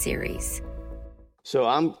series. So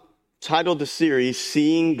I'm titled the series,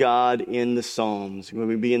 Seeing God in the Psalms.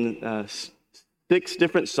 We'll be in 6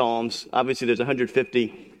 different Psalms. Obviously, there's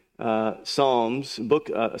 150 Psalms,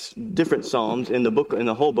 different Psalms in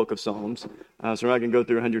the whole book of Psalms. So we're not going to go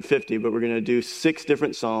through 150, but we're going to do 6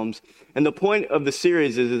 different Psalms. And the point of the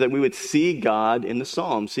series is that we would see God in the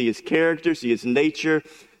Psalms, see His character, see His nature,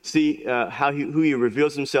 see who He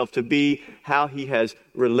reveals Himself to be, how He has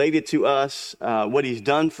related to us, what He's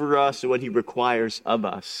done for us, and what He requires of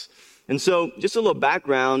us. And so just a little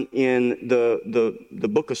background in the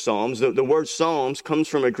book of Psalms. The word Psalms comes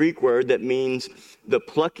from a Greek word that means the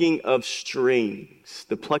plucking of strings.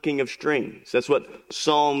 The plucking of strings. That's what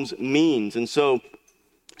Psalms means. And so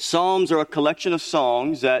Psalms are a collection of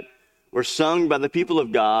songs that were sung by the people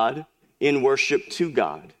of God in worship to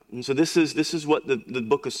God. And so this is what the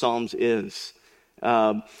book of Psalms is.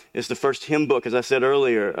 It's the first hymn book, as I said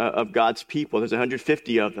earlier, of God's people. There's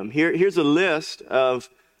 150 of them. Here's a list of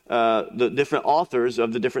the different authors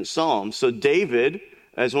of the different Psalms. So David,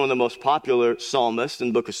 as one of the most popular psalmists in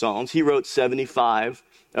the book of Psalms, he wrote 75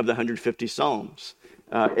 of the 150 Psalms.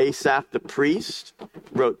 Asaph the priest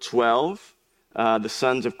wrote 12. The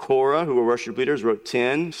sons of Korah, who were worship leaders, wrote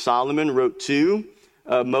 10. Solomon wrote 2.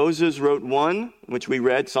 Moses wrote 1, which we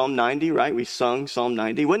read, Psalm 90, right? We sung Psalm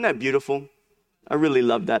 90. Wasn't that beautiful? I really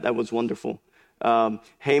loved that. That was wonderful.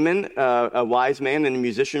 Haman, a wise man and a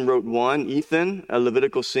musician, wrote 1. Ethan, a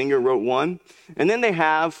Levitical singer, wrote 1. And then they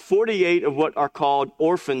have 48 of what are called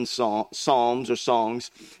orphan psalms or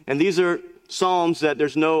songs. And these are psalms that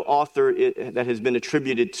there's no author that has been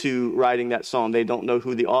attributed to writing that psalm. They don't know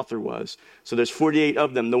who the author was. So there's 48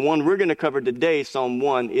 of them. The one we're going to cover today, Psalm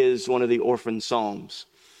 1, is one of the orphan psalms.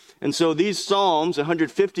 And so these psalms,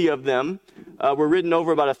 150 of them, were written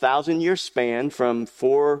over about 1,000-year span from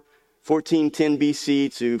 1410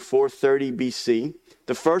 BC to 430 BC.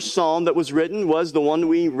 The first psalm that was written was the one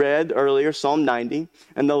we read earlier, Psalm 90.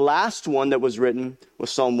 And the last one that was written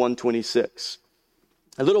was Psalm 126.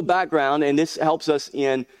 A little background, and this helps us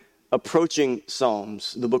in approaching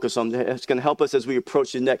Psalms, the book of Psalms. It's going to help us as we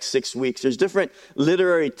approach the next 6 weeks. There's different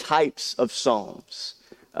literary types of Psalms.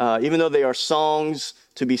 Even though they are songs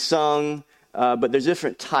to be sung, but there's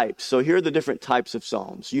different types. So here are the different types of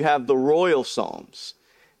Psalms. You have the royal Psalms,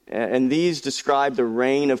 and these describe the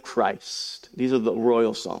reign of Christ. These are the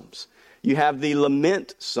royal Psalms. You have the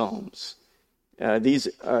lament Psalms. These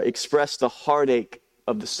express the heartache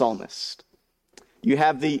of the psalmist. You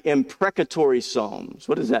have the imprecatory Psalms.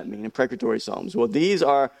 What does that mean, imprecatory Psalms? Well, these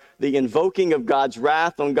are the invoking of God's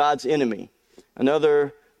wrath on God's enemy.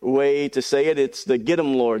 Another way to say it, it's the Get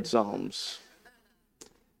 'em Lord Psalms.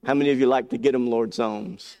 How many of you like the Get 'em Lord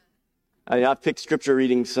Psalms? I pick scripture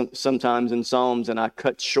readings sometimes in Psalms, and I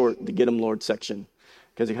cut short the Get 'em Lord section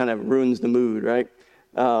because it kind of ruins the mood, right?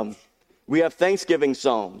 We have Thanksgiving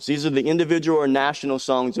Psalms. These are the individual or national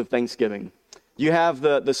songs of Thanksgiving. You have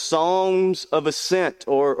the Psalms of Ascent,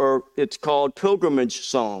 or it's called Pilgrimage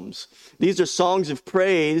Psalms. These are songs of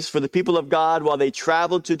praise for the people of God while they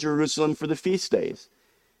traveled to Jerusalem for the feast days.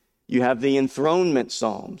 You have the Enthronement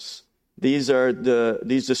Psalms. These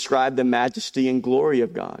describe the majesty and glory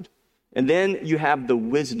of God. And then you have the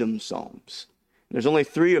Wisdom Psalms. There's only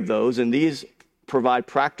 3 of those, and these provide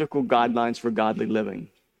practical guidelines for godly living.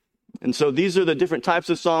 And so these are the different types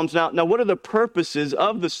of Psalms. Now, what are the purposes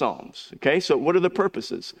of the Psalms? Okay, so what are the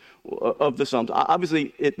purposes of the Psalms?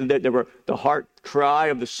 Obviously, there were the heart cry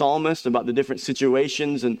of the psalmist about the different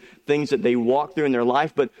situations and things that they walked through in their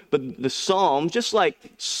life. But the Psalms, just like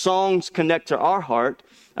songs connect to our heart,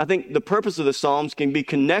 I think the purpose of the Psalms can be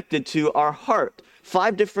connected to our heart.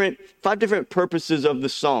 5 different purposes of the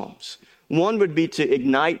Psalms. One would be to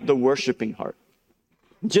ignite the worshiping heart.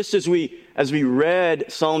 Just as we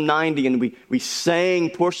read Psalm 90 and we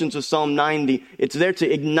sang portions of Psalm 90, it's there to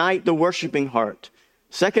ignite the worshiping heart.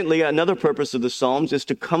 Secondly, another purpose of the Psalms is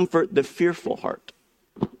to comfort the fearful heart.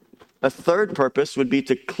 A third purpose would be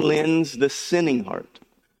to cleanse the sinning heart.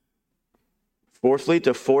 Fourthly,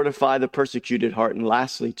 to fortify the persecuted heart. And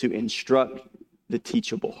lastly, to instruct the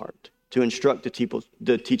teachable heart. To instruct the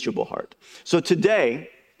teachable heart. So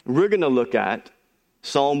today, we're going to look at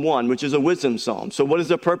Psalm 1, which is a wisdom psalm. So what is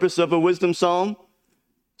the purpose of a wisdom psalm?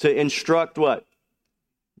 To instruct what?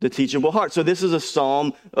 The teachable heart. So this is a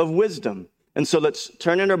psalm of wisdom. And so let's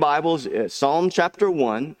turn in our Bibles, Psalm chapter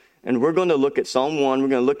 1, and we're going to look at Psalm 1. We're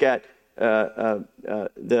going to look at the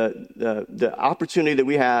opportunity that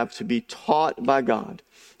we have to be taught by God.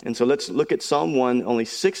 And so let's look at Psalm 1, only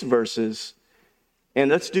 6 verses. And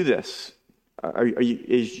let's do this.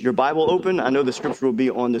 Is your Bible open? I know the scripture will be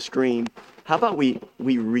on the screen. How about we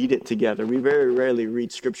read it together? We very rarely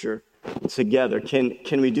read scripture together.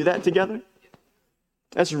 Can we do that together?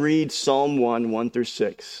 Let's read Psalm 1 through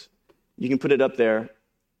 6. You can put it up there.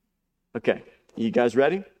 Okay. You guys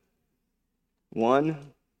ready? 1,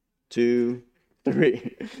 2,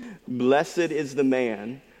 3. Blessed is the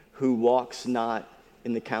man who walks not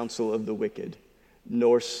in the counsel of the wicked,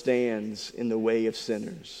 nor stands in the way of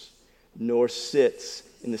sinners, nor sits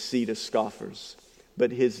in the seat of scoffers.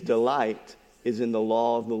 But his delight is in the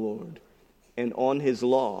law of the Lord, and on his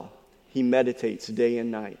law he meditates day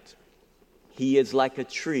and night. He is like a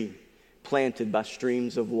tree planted by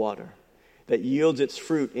streams of water, that yields its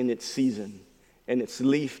fruit in its season, and its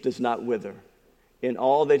leaf does not wither. In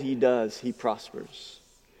all that he does, he prospers.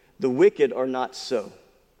 The wicked are not so,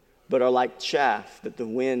 but are like chaff that the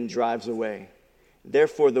wind drives away.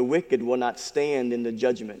 Therefore the wicked will not stand in the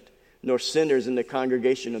judgment, nor sinners in the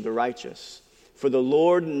congregation of the righteous. For the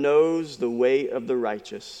Lord knows the way of the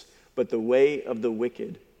righteous, but the way of the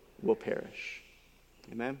wicked will perish.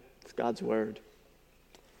 Amen? It's God's word.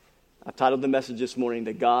 I've titled the message this morning,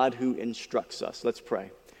 The God Who Instructs Us. Let's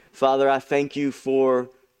pray. Father, I thank you for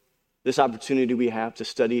this opportunity we have to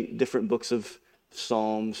study different books of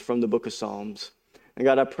Psalms from the book of Psalms. And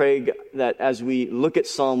God, I pray that as we look at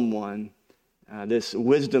Psalm 1, this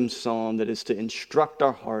wisdom psalm that is to instruct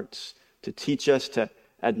our hearts, to teach us, to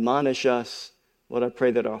admonish us, Lord, I pray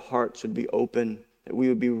that our hearts would be open, that we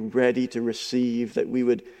would be ready to receive, that we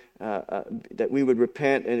would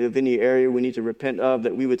repent, and of any area we need to repent of,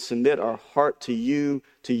 that we would submit our heart to you,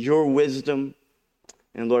 to your wisdom.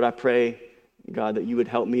 And Lord, I pray, God, that you would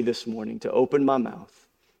help me this morning to open my mouth,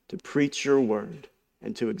 to preach your word,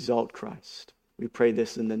 and to exalt Christ. We pray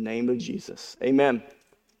this in the name of Jesus. Amen.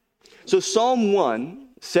 So Psalm 1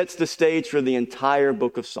 sets the stage for the entire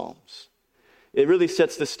book of Psalms. It really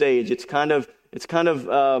sets the stage. It's kind of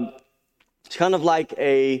like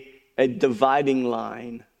a dividing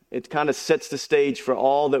line. It kind of sets the stage for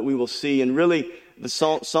all that we will see. And really, the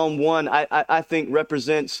Psalm 1, I think,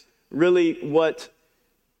 represents really what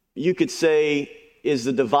you could say is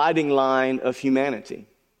the dividing line of humanity.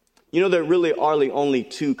 You know, there really are only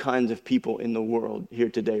two kinds of people in the world here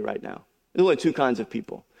today, right now. There's only two kinds of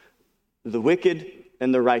people. The wicked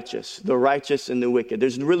and the righteous and the wicked.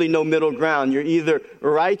 There's really no middle ground. You're either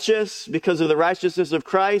righteous because of the righteousness of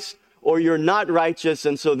Christ, or you're not righteous,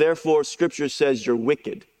 and so therefore Scripture says you're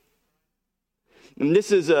wicked. And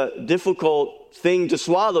this is a difficult thing to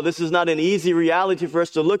swallow. This is not an easy reality for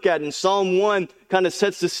us to look at. And Psalm 1 kind of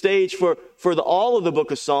sets the stage for all of the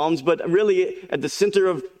book of Psalms, but really at the center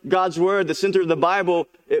of God's Word, the center of the Bible,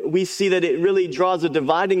 we see that it really draws a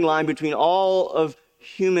dividing line between all of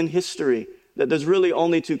human history, that there's really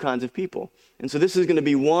only two kinds of people. And so this is going to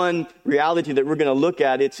be one reality that we're going to look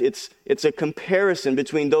at. It's a comparison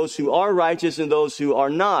between those who are righteous and those who are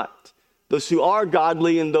not, those who are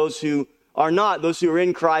godly and those who are not, those who are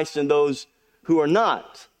in Christ and those who are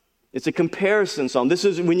not. It's a comparison psalm. This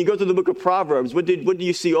is when you go to the book of Proverbs, what do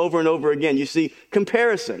you see over and over again? You see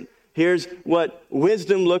comparison. Here's what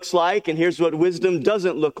wisdom looks like, and here's what wisdom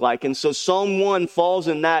doesn't look like. And so Psalm 1 falls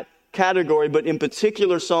in that category, but in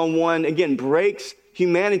particular, Psalm 1, again, breaks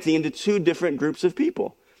humanity into two different groups of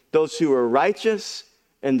people. Those who are righteous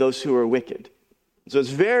and those who are wicked. So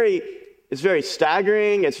it's very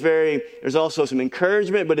staggering. There's also some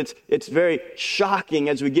encouragement, but it's very shocking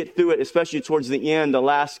as we get through it, especially towards the end, the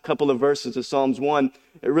last couple of verses of Psalms 1.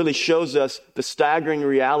 It really shows us the staggering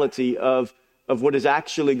reality of what is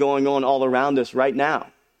actually going on all around us right now,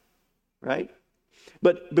 right?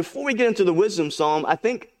 But before we get into the wisdom psalm, I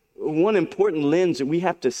think one important lens that we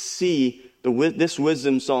have to see this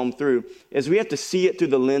wisdom psalm through is we have to see it through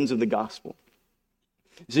the lens of the gospel.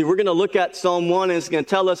 See, we're going to look at Psalm 1, and it's going to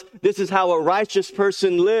tell us this is how a righteous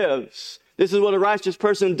person lives. This is what a righteous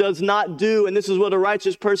person does not do, and this is what a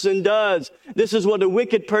righteous person does. This is what a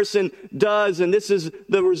wicked person does, and this is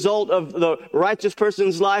the result of the righteous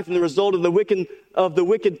person's life and the result of the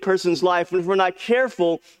wicked person's life. And if we're not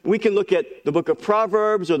careful, we can look at the book of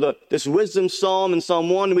Proverbs or this wisdom psalm in Psalm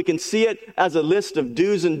 1, and we can see it as a list of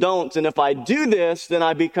do's and don'ts. And if I do this, then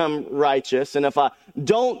I become righteous. And if I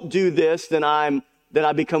don't do this, then I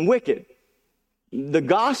become wicked. The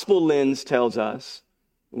gospel lens tells us,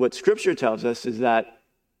 what Scripture tells us is that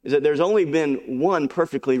there's only been one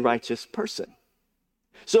perfectly righteous person.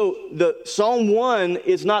 So the Psalm 1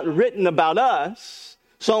 is not written about us.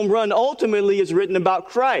 Psalm 1 ultimately is written about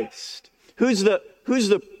Christ. Who's the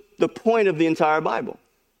point of the entire Bible?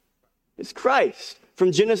 It's Christ.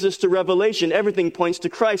 From Genesis to Revelation, everything points to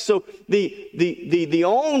Christ. So the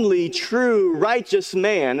only true righteous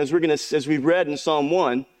man, as we've read in Psalm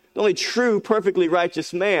 1, the only true perfectly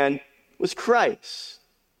righteous man was Christ.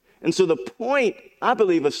 And so the point, I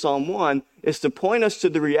believe, of Psalm 1 is to point us to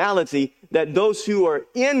the reality that those who are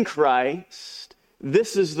in Christ,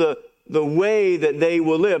 this is the way that they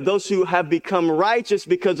will live. Those who have become righteous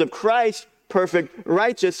because of Christ's perfect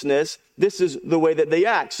righteousness, this is the way that they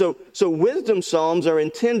act. So wisdom psalms are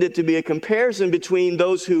intended to be a comparison between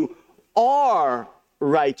those who are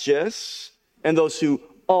righteous and those who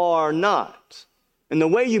are not. And the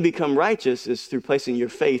way you become righteous is through placing your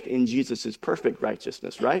faith in Jesus' perfect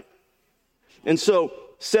righteousness, right? And so,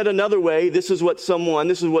 said another way, this is what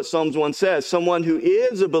Psalms 1 says. Someone who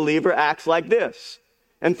is a believer acts like this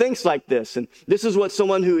and thinks like this. And this is what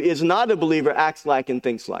someone who is not a believer acts like and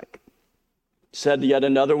thinks like. Said yet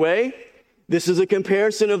another way, this is a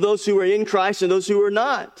comparison of those who are in Christ and those who are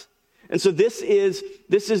not. And so this is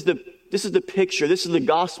the picture. This is the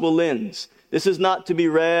gospel lens. This is not to be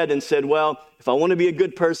read and said, well, if I want to be a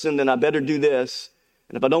good person, then I better do this.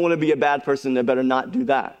 And if I don't want to be a bad person, then I better not do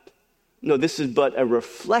that. No, this is but a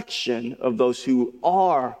reflection of those who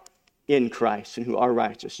are in Christ and who are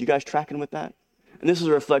righteous. You guys tracking with that? And this is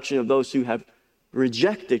a reflection of those who have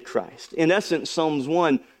rejected Christ. In essence, Psalms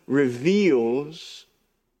 1 reveals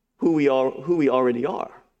who we already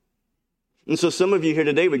are. And so some of you here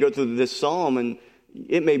today, we go through this psalm and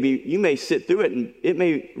you may sit through it and it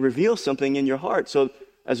may reveal something in your heart. So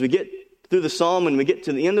as we get through the psalm and we get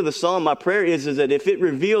to the end of the psalm, my prayer is that if it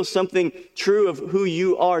reveals something true of who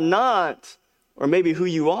you are not, or maybe who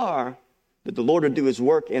you are, that the Lord will do his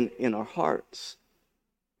work in our hearts.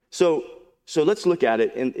 So let's look at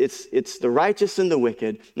it. And it's the righteous and the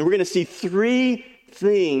wicked. And we're going to see three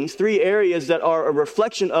areas that are a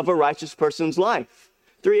reflection of a righteous person's life.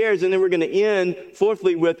 3 areas, and then we're going to end,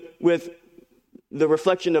 fourthly, with the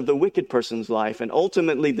reflection of the wicked person's life, and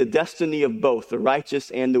ultimately the destiny of both, the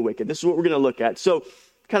righteous and the wicked. This is what we're going to look at. So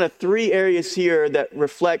kind of 3 areas here that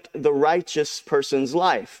reflect the righteous person's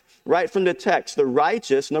life. Right from the text, the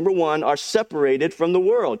righteous, number 1, are separated from the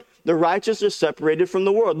world. The righteous are separated from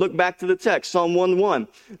the world. Look back to the text, Psalm 1:1.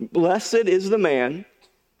 Blessed is the man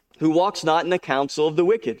who walks not in the counsel of the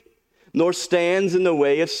wicked, nor stands in the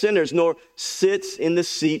way of sinners, nor sits in the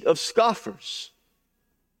seat of scoffers.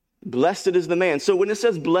 Blessed is the man. So when it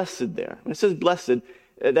says blessed there, when it says blessed,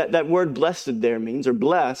 that word blessed there means, or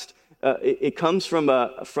blessed, it comes from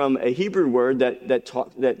a Hebrew word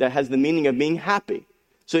that has the meaning of being happy.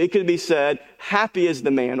 So it could be said, happy is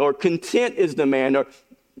the man, or content is the man, or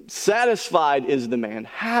satisfied is the man,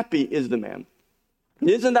 happy is the man.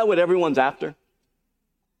 Isn't that what everyone's after?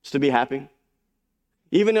 Is to be happy?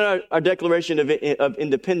 Even in our Declaration of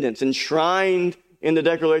Independence, enshrined in the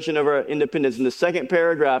Declaration of our Independence, in the second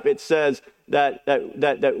paragraph, it says that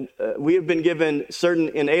we have been given certain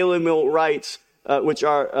inalienable rights, which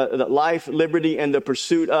are life, liberty, and the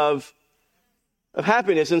pursuit of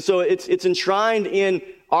happiness. And so it's enshrined in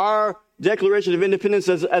our Declaration of Independence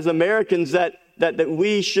as Americans that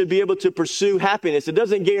we should be able to pursue happiness. It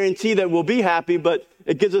doesn't guarantee that we'll be happy, but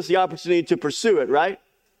it gives us the opportunity to pursue it, right?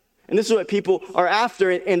 And this is what people are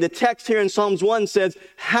after. And the text here in Psalms 1 says,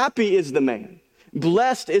 happy is the man.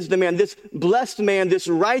 Blessed is the man. This blessed man, this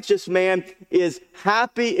righteous man is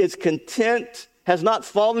happy, is content, has not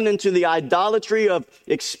fallen into the idolatry of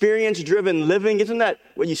experience-driven living. Isn't that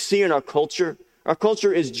what you see in our culture? Our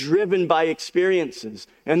culture is driven by experiences.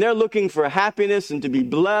 And they're looking for happiness and to be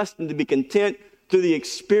blessed and to be content through the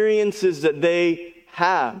experiences that they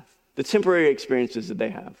have, the temporary experiences that they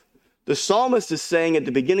have. The psalmist is saying at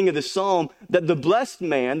the beginning of the psalm that the blessed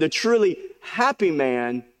man, the truly happy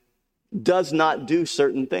man, does not do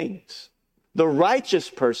certain things. The righteous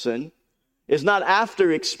person is not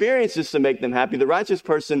after experiences to make them happy. The righteous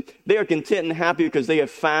person, they are content and happy because they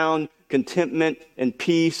have found contentment and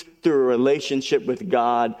peace through a relationship with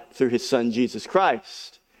God through his son, Jesus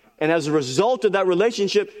Christ. And as a result of that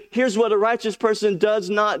relationship, here's what a righteous person does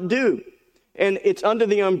not do. And it's under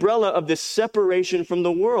the umbrella of this separation from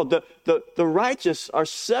the world. The righteous are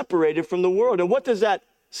separated from the world. And what does that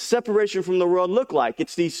separation from the world look like?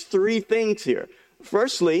 It's these 3 things here.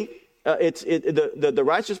 Firstly, the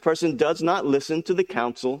righteous person does not listen to the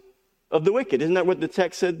counsel of the wicked. Isn't that what the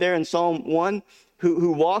text said there in Psalm 1?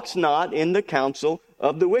 Who walks not in the counsel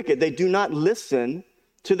of the wicked. They do not listen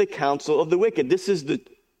to the counsel of the wicked. This is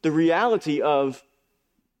the reality of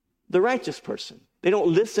the righteous person. They don't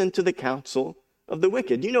listen to the counsel of the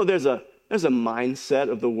wicked. You know, there's a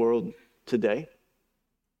mindset of the world today.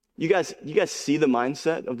 You guys see the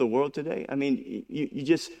mindset of the world today? I mean, you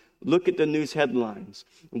just look at the news headlines,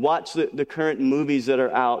 watch the current movies that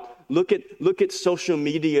are out, look at social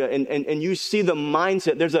media, and you see the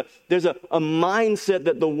mindset. There's a mindset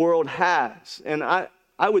that the world has. And I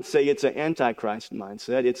I would say it's an antichrist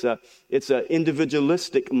mindset. It's an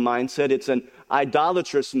individualistic mindset. It's an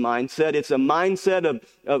idolatrous mindset. It's a mindset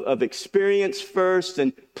of experience first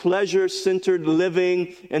and pleasure-centered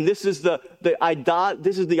living. And this is the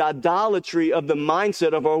idolatry of the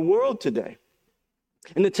mindset of our world today.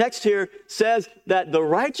 And the text here says that the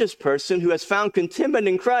righteous person who has found contentment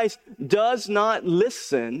in Christ does not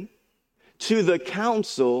listen to the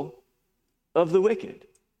counsel of the wicked.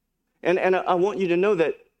 And I want you to know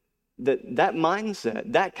that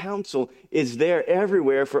mindset, that counsel is there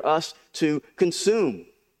everywhere for us to consume.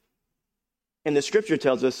 And the scripture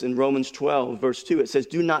tells us in Romans 12, verse 2, it says,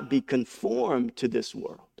 do not be conformed to this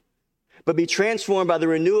world, but be transformed by the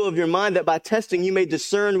renewal of your mind, that by testing you may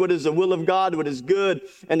discern what is the will of God, what is good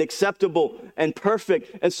and acceptable and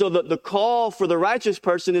perfect. And so the call for the righteous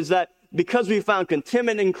person is that because we found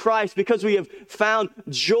contentment in Christ, because we have found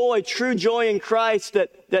joy, true joy in Christ,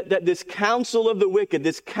 that this counsel of the wicked,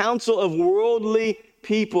 this counsel of worldly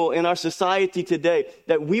people in our society today,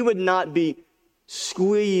 that we would not be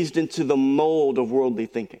squeezed into the mold of worldly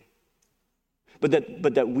thinking, but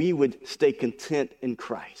that we would stay content in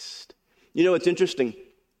Christ. You know, it's interesting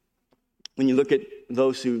when you look at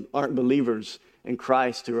those who aren't believers in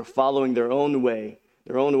Christ, who are following their own way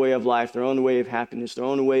of life, their own way of happiness, their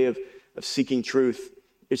own way of seeking truth.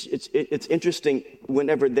 It's interesting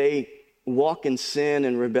whenever they walk in sin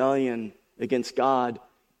and rebellion against God,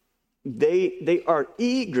 they are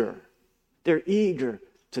eager. They're eager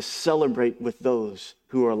to celebrate with those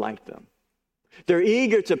who are like them. They're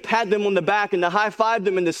eager to pat them on the back and to high-five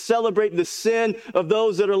them and to celebrate the sin of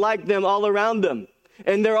those that are like them all around them.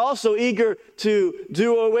 And they're also eager to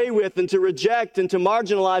do away with and to reject and to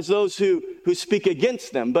marginalize those who speak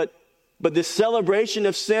against them. But this celebration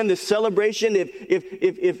of sin, this celebration,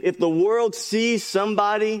 if the world sees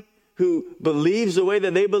somebody who believes the way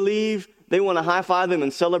that they believe, they want to high-five them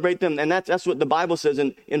and celebrate them. And that's what the Bible says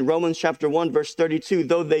in Romans chapter 1, verse 32.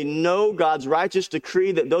 Though they know God's righteous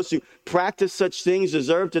decree that those who practice such things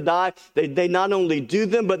deserve to die, they not only do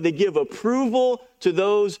them, but they give approval to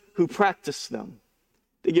those who practice them.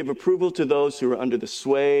 They give approval to those who are under the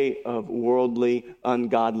sway of worldly,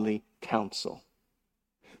 ungodly counsel.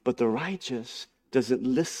 But the righteous doesn't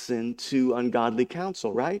listen to ungodly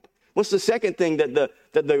counsel, right? What's the second thing that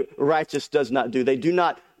the righteous does not do? They do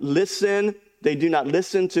not listen. They do not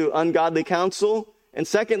listen to ungodly counsel. And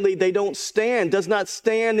secondly, does not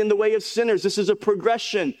stand in the way of sinners. This is a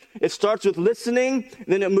progression. It starts with listening,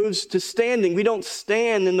 then it moves to standing. We don't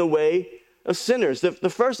stand in the way of sinners. The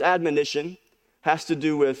first admonition has to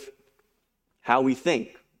do with how we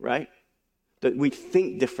think, right? That we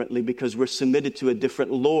think differently because we're submitted to a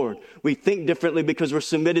different Lord. We think differently because we're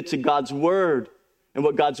submitted to God's word and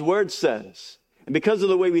what God's word says. And because of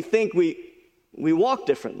the way we think, we walk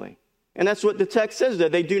differently. And that's what the text says there.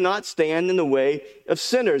 They do not stand in the way of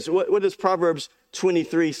sinners. What does Proverbs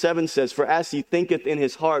 23:7 says? For as he thinketh in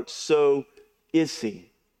his heart, so is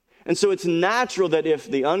he. And so it's natural that if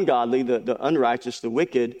the ungodly, the unrighteous, the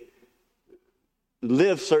wicked,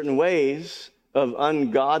 live certain ways of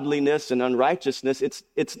ungodliness and unrighteousness,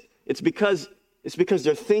 it's because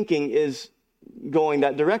their thinking is going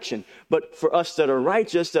that direction. But for us that are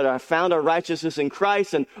righteous, that have found our righteousness in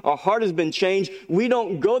Christ and our heart has been changed, we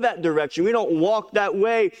don't go that direction. We don't walk that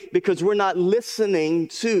way because we're not listening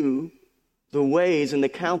to the ways and the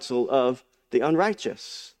counsel of the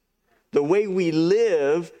unrighteous. The way we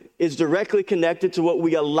live is directly connected to what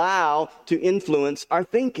we allow to influence our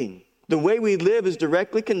thinking. The way we live is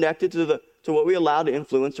directly connected to what we allow to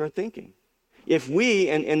influence our thinking. If we,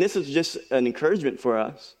 and this is just an encouragement for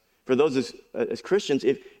us, for those as Christians,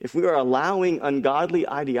 if we are allowing ungodly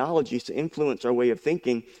ideologies to influence our way of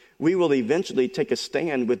thinking, we will eventually take a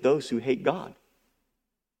stand with those who hate God.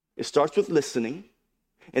 It starts with listening,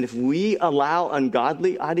 and if we allow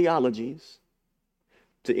ungodly ideologies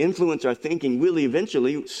to influence our thinking, we'll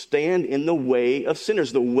eventually stand in the way of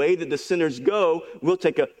sinners. The way that the sinners go, we'll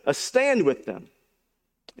take a stand with them.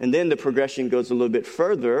 And then the progression goes a little bit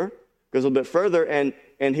further,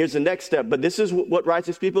 and here's the next step. But this is what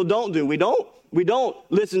righteous people don't do. We don't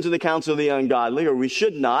listen to the counsel of the ungodly, or we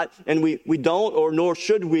should not, and we don't, or nor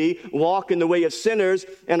should we, walk in the way of sinners.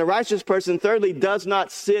 And a righteous person, thirdly, does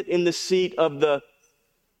not sit in the seat of the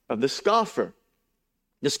scoffer.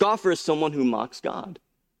 The scoffer is someone who mocks God.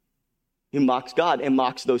 He mocks God and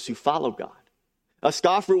mocks those who follow God. A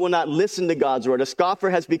scoffer will not listen to God's word. A scoffer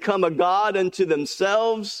has become a god unto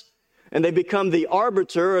themselves, and they become the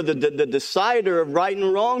arbiter or the decider of right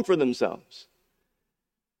and wrong for themselves.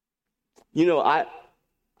 You know,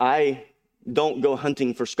 I don't go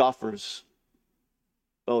hunting for scoffers.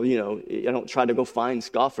 Well, I don't try to go find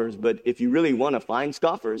scoffers, but if you really want to find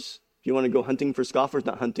scoffers, if you want to go hunting for scoffers,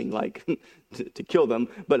 not hunting like to kill them,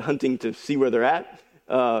 but hunting to see where they're at,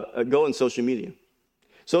 go on social media.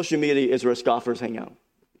 Social media is where scoffers hang out,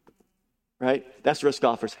 right? That's where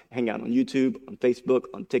scoffers hang out, on YouTube, on Facebook,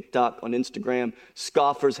 on TikTok, on Instagram.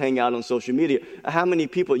 Scoffers hang out on social media. How many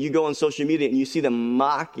people, you go on social media and you see them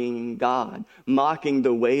mocking God, mocking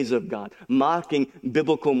the ways of God, mocking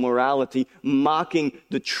biblical morality, mocking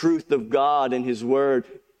the truth of God and his word.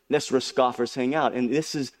 That's where scoffers hang out. And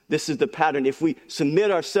this is the pattern. If we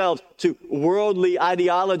submit ourselves to worldly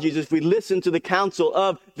ideologies, if we listen to the counsel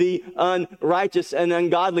of the unrighteous and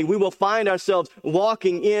ungodly, we will find ourselves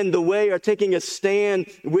walking in the way or taking a stand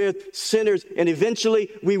with sinners. And eventually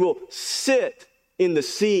we will sit in the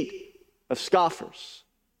seat of scoffers.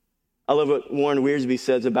 I love what Warren Wiersbe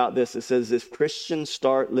says about this. It says, if Christians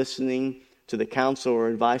start listening to the counsel or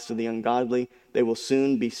advice of the ungodly, they will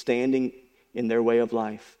soon be standing in their way of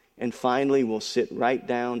life. And finally, we'll sit right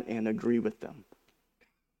down and agree with them.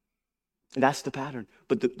 And that's the pattern.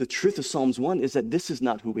 But the truth of Psalms 1 is that this is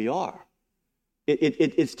not who we are.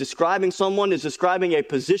 It's describing someone, it's describing a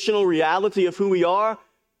positional reality of who we are,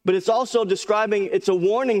 but it's also it's a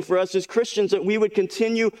warning for us as Christians that we would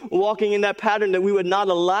continue walking in that pattern, that we would not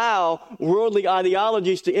allow worldly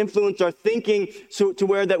ideologies to influence our thinking to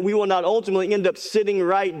where that we will not ultimately end up sitting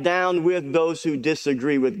right down with those who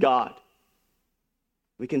disagree with God.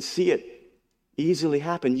 We can see it easily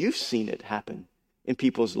happen. You've seen it happen in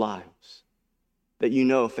people's lives that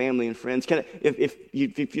family and friends. If you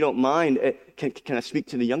don't mind, can I speak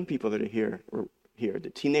to the young people that are here,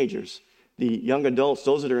 the teenagers, the young adults,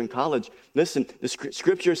 those that are in college? Listen, the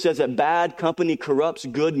scripture says that bad company corrupts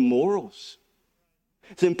good morals.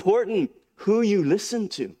 It's important who you listen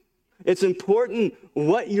to. It's important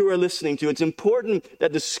what you are listening to. It's important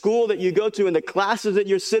that the school that you go to and the classes that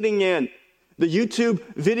you're sitting in, the YouTube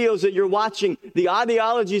videos that you're watching, the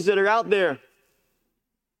ideologies that are out there.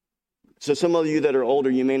 So some of you that are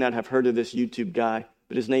older, you may not have heard of this YouTube guy,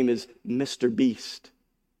 but his name is Mr. Beast.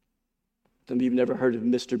 Some of you have never heard of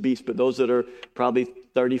Mr. Beast, but those that are probably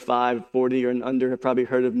 35, 40 or under have probably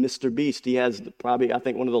heard of Mr. Beast. He has probably, I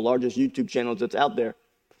think, one of the largest YouTube channels that's out there.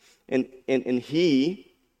 And he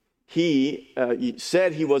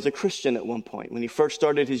said he was a Christian at one point. When he first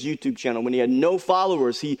started his YouTube channel, when he had no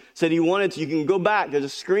followers, he said he wanted to. You can go back. There's a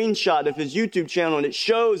screenshot of his YouTube channel, and it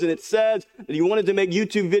shows and it says that he wanted to make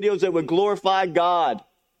YouTube videos that would glorify God.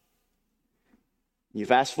 You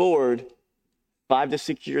fast forward 5 to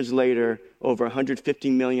 6 years later, over 150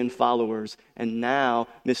 million followers, and now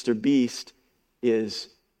Mr. Beast is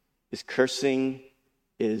cursing,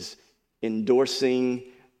 is endorsing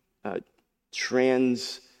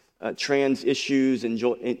trans issues,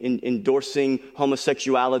 endorsing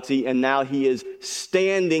homosexuality, and now he is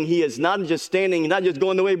standing. He is not just standing, not just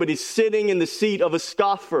going the way, but he's sitting in the seat of a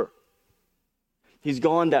scoffer. He's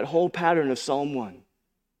gone that whole pattern of Psalm 1.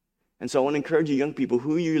 And so I want to encourage you young people,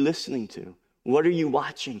 who are you listening to? What are you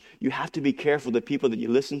watching? You have to be careful. The people that you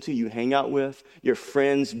listen to, you hang out with, your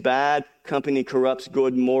friends. Bad company corrupts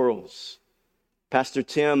good morals. Pastor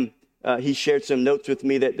Tim, he shared some notes with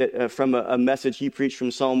me that from a message he preached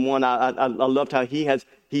from Psalm 1. I loved how he has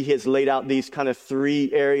laid out these kind of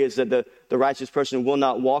 3 areas that the righteous person will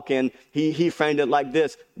not walk in. He framed it like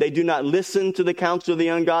this: they do not listen to the counsel of the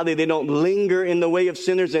ungodly, they don't linger in the way of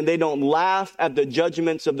sinners, and they don't laugh at the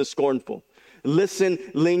judgments of the scornful. Listen,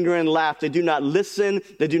 linger, and laugh. They do not listen,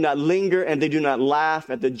 they do not linger, and they do not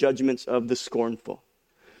laugh at the judgments of the scornful.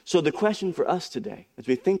 So the question for us today, as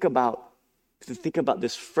we think about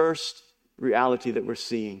this first reality that we're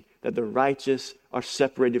seeing, that the righteous are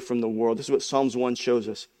separated from the world. This is what Psalms 1 shows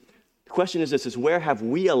us. The question is this: where have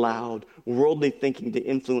we allowed worldly thinking to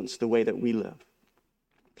influence the way that we live?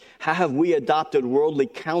 How have we adopted worldly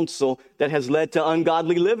counsel that has led to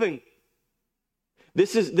ungodly living?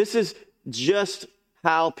 This is just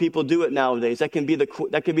how people do it nowadays. That can be the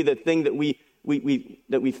thing that we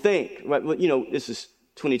think. Right? This is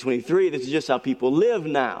 2023. This is just how people live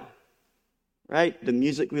now. Right? The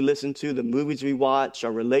music we listen to, the movies we watch,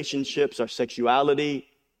 our relationships, our sexuality,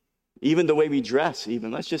 even the way we dress.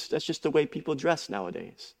 Even that's just the way people dress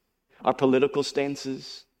nowadays. Our political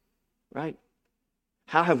stances, right?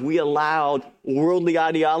 How have we allowed worldly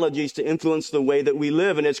ideologies to influence the way that we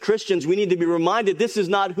live? And as Christians, we need to be reminded this is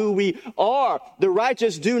not who we are. The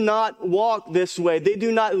righteous do not walk this way. They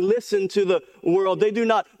do not listen to the world. They do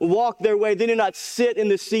not walk their way. They do not sit in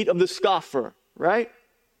the seat of the scoffer, right?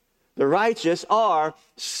 The righteous are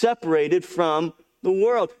separated from the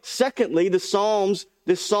world. Secondly, the Psalms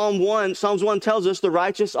This Psalms 1 tells us the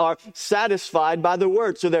righteous are satisfied by the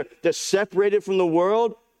word. So they're separated from the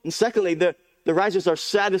world. And secondly, the righteous are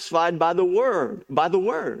satisfied by the word.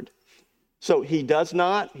 So he does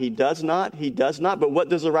not. But what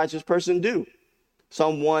does a righteous person do?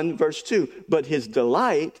 Psalm 1 verse 2. But his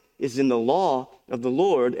delight is in the law of the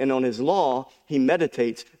Lord, and on his law he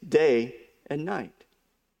meditates day and night.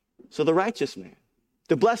 So the righteous man,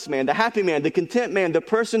 the blessed man, the happy man, the content man, the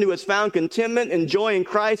person who has found contentment and joy in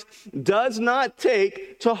Christ does not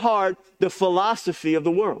take to heart the philosophy of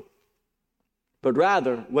the world. But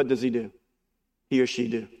rather, what does he do? He or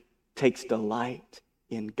she takes delight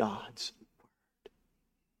in God's word.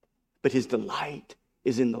 But his delight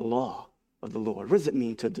is in the law of the Lord. What does it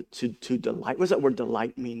mean to delight? What does that word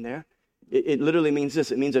delight mean there? It literally means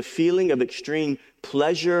this. It means a feeling of extreme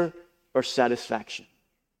pleasure or satisfaction.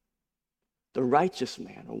 The righteous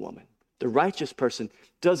man or woman, the righteous person,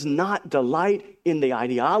 does not delight in the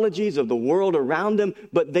ideologies of the world around them,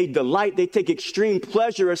 but they take extreme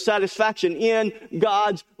pleasure or satisfaction in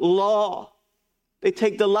God's law. They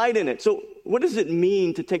take delight in it. So what does it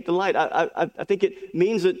mean to take delight? I think it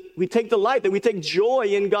means that we take delight, that we take joy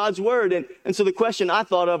in God's word. And so the question I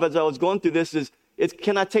thought of as I was going through this is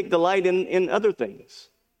can I take delight in other things?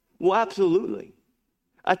 Well, absolutely.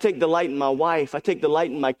 I take delight in my wife. I take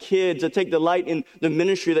delight in my kids. I take delight in the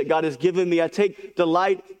ministry that God has given me. I take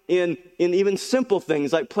delight in even simple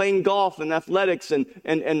things like playing golf and athletics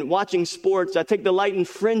and watching sports. I take delight in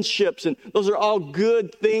friendships, and those are all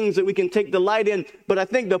good things that we can take delight in. But I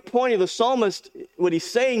think the point of the psalmist, what he's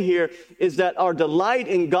saying here, is that our delight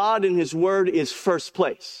in God and his word is first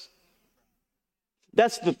place.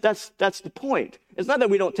 That's the point. It's not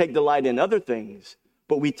that we don't take delight in other things,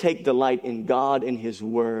 but we take delight in God and his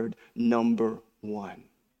word, number one.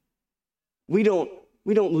 We don't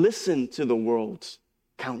listen to the world's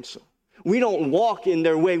counsel. We don't walk in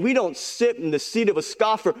their way. We don't sit in the seat of a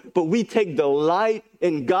scoffer, but we take delight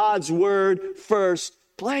in God's word first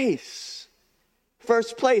place.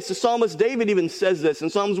 First place. The psalmist David even says this. In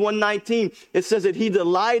Psalms 119, it says that he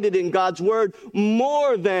delighted in God's word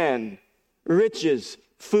more than riches,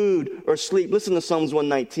 food, or sleep. Listen to Psalms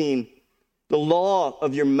 119. The law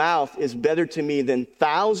of your mouth is better to me than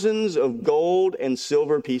thousands of gold and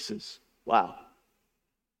silver pieces. Wow.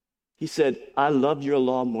 He said, I love your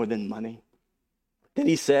law more than money. Then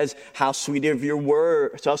he says, how sweet are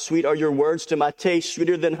your words to my taste,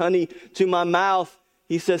 sweeter than honey to my mouth.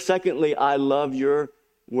 He says, secondly, I love your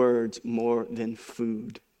words more than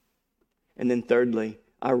food. And then thirdly,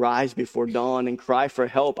 I rise before dawn and cry for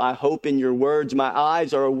help. I hope in your words. My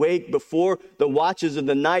eyes are awake before the watches of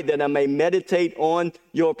the night that I may meditate on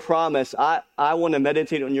your promise. I want to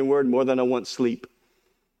meditate on your word more than I want sleep.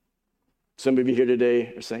 Some of you here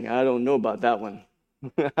today are saying, I don't know about that one.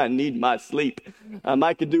 I need my sleep. I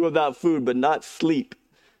might could do without food, but not sleep.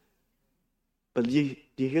 But do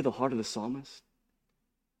you hear the heart of the psalmist?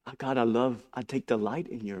 God, I take delight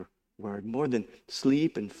in your word more than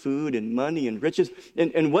sleep and food and money and riches.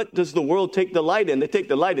 And what does the world take delight in? They take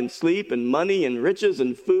delight in sleep and money and riches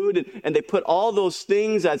and food, and they put all those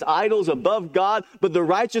things as idols above God. But the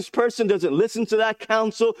righteous person doesn't listen to that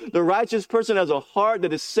counsel. The righteous person has a heart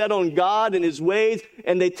that is set on God and his ways,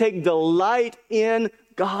 and they take delight in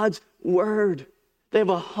God's word. They have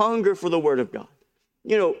a hunger for the word of God.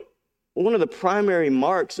 You know, one of the primary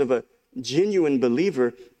marks of a genuine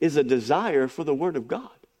believer is a desire for the word of God.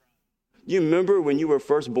 You remember when you were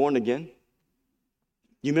first born again?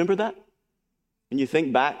 You remember that? And you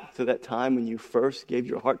think back to that time when you first gave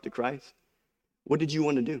your heart to Christ? What did you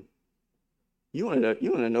want to do? You want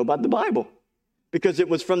to know about the Bible, because it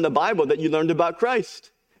was from the Bible that you learned about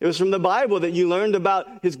Christ. It was from the Bible that you learned about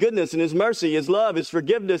his goodness and his mercy, his love, his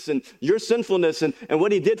forgiveness, and your sinfulness, and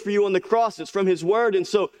what he did for you on the cross. It's from his word. And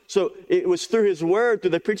so it was through his word, through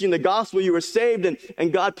the preaching of the gospel, you were saved,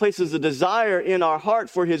 and God places a desire in our heart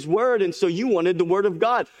for his word. And so you wanted the word of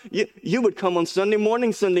God. You would come on Sunday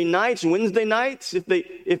morning, Sunday nights, Wednesday nights. If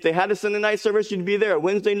they had a Sunday night service, you'd be there.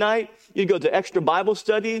 Wednesday night, you'd go to extra Bible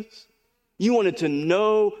studies. You wanted to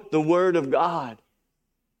know the word of God.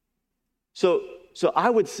 So I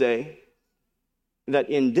would say that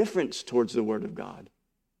indifference towards the word of God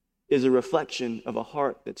is a reflection of a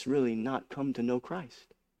heart that's really not come to know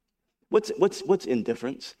Christ. What's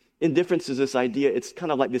indifference? Indifference is this idea. It's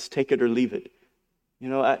kind of like this take it or leave it.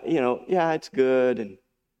 Yeah, it's good, and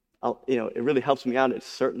it really helps me out at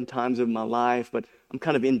certain times of my life, but I'm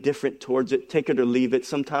kind of indifferent towards it. Take it or leave it.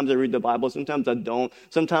 Sometimes I read the Bible, sometimes I don't.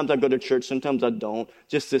 Sometimes I go to church, sometimes I don't.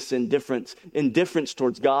 Just this indifference. Indifference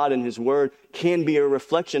towards God and his word can be a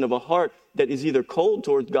reflection of a heart that is either cold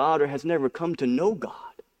towards God or has never come to know God.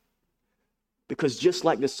 Because just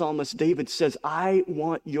like the psalmist David says, I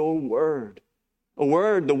want your word. The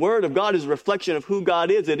word of God is a reflection of who God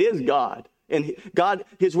is. It is God. And God,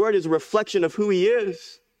 his word is a reflection of who he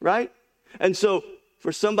is, right? And so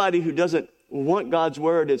for somebody who doesn't want God's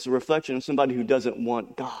word, it's a reflection of somebody who doesn't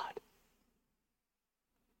want God.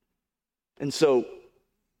 And so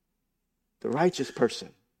the righteous person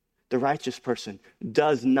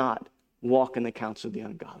does not walk in the counsel of the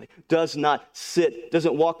ungodly, does not sit,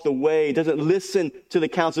 doesn't walk the way, doesn't listen to the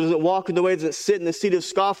counsel, doesn't walk in the way, doesn't sit in the seat of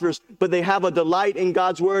scoffers, but they have a delight in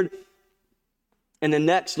God's word. And then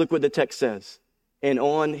next, look what the text says. And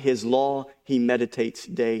on his law, he meditates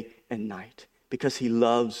day and night because he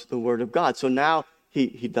loves the word of God. So now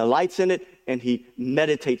he delights in it and he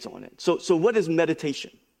meditates on it. So what is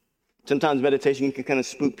meditation? Sometimes meditation can kind of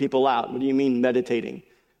spook people out. What do you mean meditating?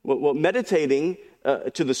 Well, meditating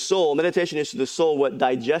to the soul, meditation is to the soul what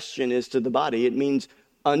digestion is to the body. It means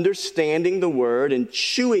understanding the word and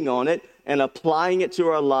chewing on it and applying it to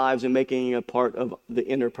our lives and making it a part of the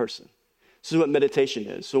inner person. This is what meditation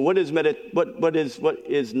is. So what is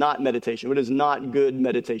not meditation? What is not good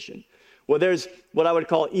meditation? Well, there's what I would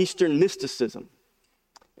call Eastern mysticism.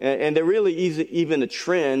 And there really is even a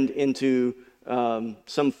trend into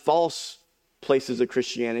some false places of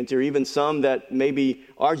Christianity, or even some that maybe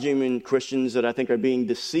are genuine Christians that I think are being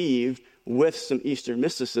deceived with some Eastern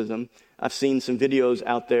mysticism. I've seen some videos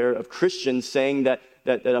out there of Christians saying that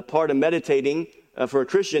a part of meditating for a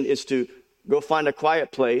Christian is to go find a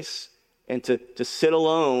quiet place and to sit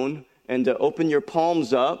alone and to open your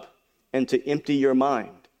palms up and to empty your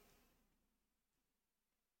mind.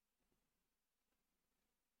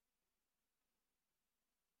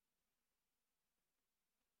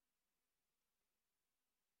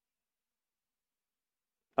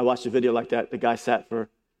 I watched a video like that. The guy sat for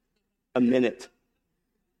a minute.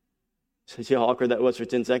 See how awkward that was for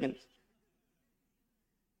 10 seconds?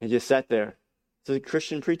 He just sat there. It's a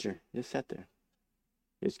Christian preacher. He just sat there.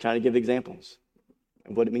 He was trying to give examples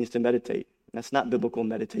of what it means to meditate. That's not biblical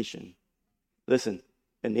meditation. Listen,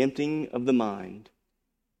 an emptying of the mind,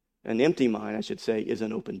 an empty mind, I should say, is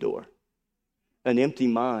an open door. An empty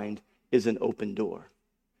mind is an open door.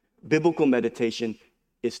 Biblical meditation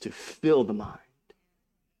is to fill the mind.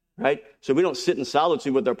 Right? So we don't sit in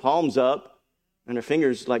solitude with our palms up and our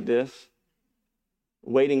fingers like this,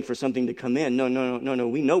 waiting for something to come in. No.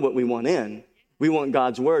 We know what we want in. We want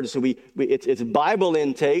God's word. So it's Bible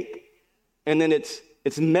intake, and then it's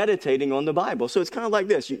meditating on the Bible. So it's kind of like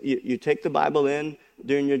this. You take the Bible in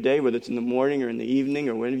during your day, whether it's in the morning or in the evening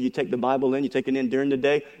or whenever you take the Bible in, you take it in during the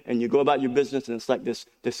day, and you go about your business, and it's like this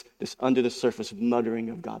under the surface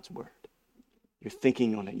muttering of God's word. You're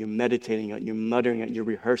thinking on it, you're meditating on it, you're muttering it, you're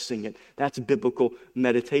rehearsing it. That's biblical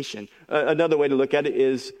meditation. Another way to look at it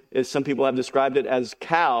is some people have described it as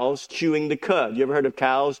cows chewing the cud. You ever heard of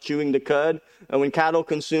cows chewing the cud? When cattle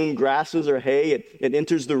consume grasses or hay, it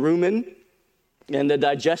enters the rumen, and the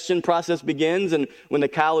digestion process begins. And when the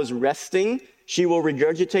cow is resting, she will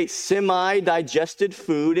regurgitate semi-digested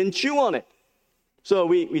food and chew on it. So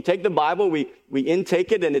we take the Bible, we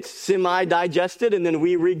intake it, and it's semi-digested, and then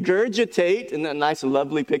we regurgitate, in that nice,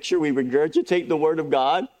 lovely picture, we regurgitate the Word of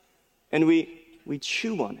God, and we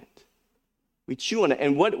chew on it. We chew on it.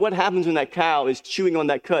 And what happens when that cow is chewing on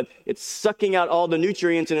that cud? It's sucking out all the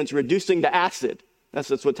nutrients, and it's reducing the acid.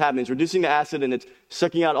 That's what's happening. It's reducing the acid, and it's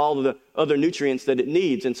sucking out all of the other nutrients that it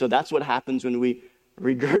needs. And so that's what happens when we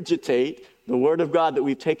regurgitate the Word of God that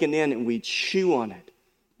we've taken in, and we chew on it.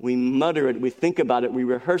 We mutter it, we think about it, we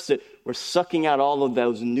rehearse it. We're sucking out all of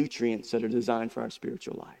those nutrients that are designed for our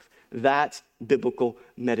spiritual life. That's biblical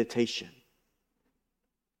meditation.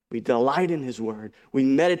 We delight in his word. We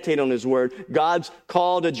meditate on his word. God's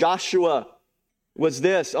call to Joshua was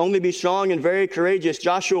this: only be strong and very courageous.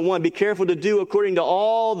 Joshua 1, be careful to do according to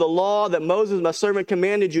all the law that Moses, my servant,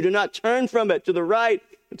 commanded you. Do not turn from it to the right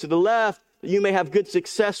and to the left, that you may have good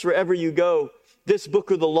success wherever you go. This book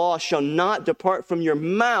of the law shall not depart from your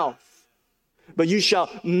mouth, but you shall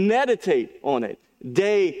meditate on it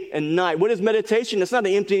day and night. What is meditation? It's not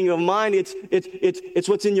the emptying of mind. It's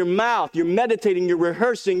what's in your mouth. You're meditating, you're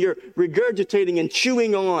rehearsing, you're regurgitating and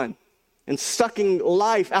chewing on and sucking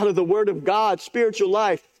life out of the Word of God, spiritual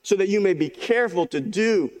life, so that you may be careful to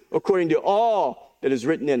do according to all that is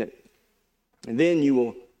written in it. And then you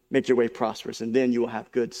will make your way prosperous, and then you will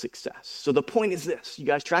have good success. So the point is this. You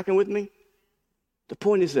guys tracking with me? The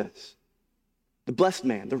point is this: the blessed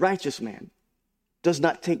man, the righteous man, does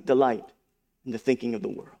not take delight in the thinking of the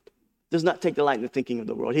world. Does not take delight in the thinking of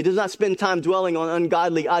the world. He does not spend time dwelling on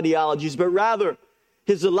ungodly ideologies, but rather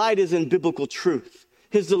his delight is in biblical truth.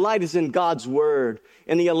 His delight is in God's word,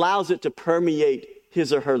 and he allows it to permeate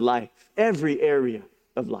his or her life. Every area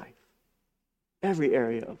of life. Every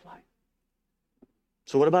area of life.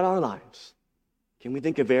 So what about our lives? Can we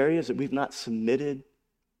think of areas that we've not submitted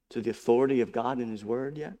to the authority of God and his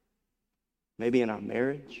word yet? Maybe in our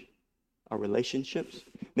marriage, our relationships,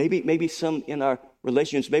 maybe some in our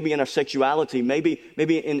relationships, maybe in our sexuality, maybe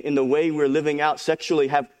in the way we're living out sexually.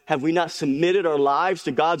 Have we not submitted our lives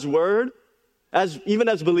to God's word? Even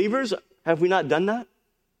as believers, have we not done that?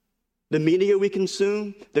 The media we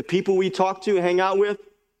consume, the people we talk to, hang out with,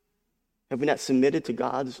 have we not submitted to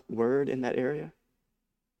God's word in that area?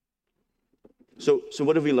 So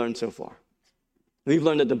what have we learned so far? We've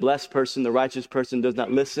learned that the blessed person, the righteous person, does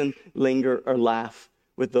not listen, linger, or laugh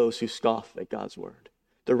with those who scoff at God's word.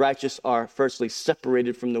 The righteous are, firstly,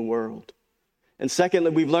 separated from the world. And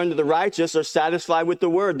secondly, we've learned that the righteous are satisfied with the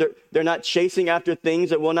word. They're not chasing after things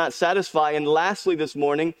that will not satisfy. And lastly, this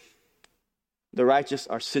morning, the righteous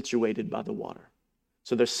are situated by the water.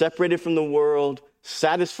 So they're separated from the world,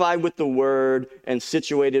 satisfied with the word, and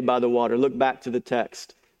situated by the water. Look back to the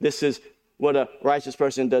text. This is what a righteous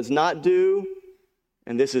person does not do,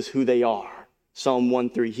 and this is who they are. Psalm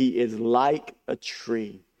 1:3, he is like a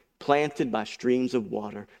tree planted by streams of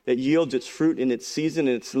water that yields its fruit in its season,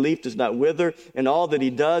 and its leaf does not wither, and all that he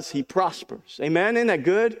does, he prospers. Amen? Isn't that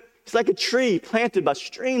good? It's like a tree planted by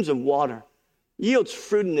streams of water, yields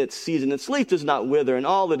fruit in its season, its leaf does not wither, and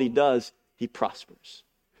all that he does, he prospers.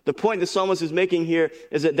 The point the psalmist is making here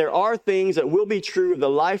is that there are things that will be true of the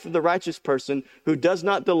life of the righteous person who does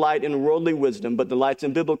not delight in worldly wisdom, but delights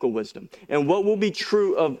in biblical wisdom. And what will be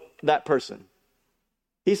true of that person?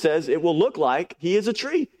 He says it will look like he is a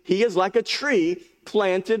tree. He is like a tree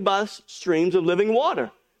planted by streams of living water.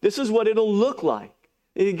 This is what it'll look like.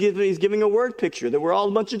 He's giving a word picture that we're all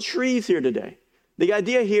a bunch of trees here today. The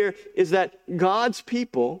idea here is that God's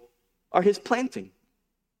people are his planting.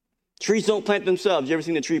 Trees don't plant themselves. You ever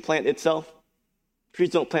seen a tree plant itself? Trees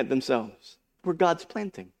don't plant themselves. We're God's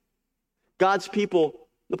planting. God's people,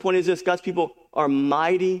 the point is this, God's people are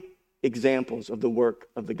mighty examples of the work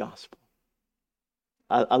of the gospel.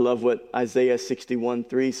 I love what Isaiah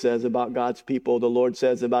 61:3 says about God's people. The Lord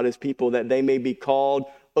says about his people that they may be called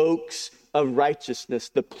oaks of righteousness,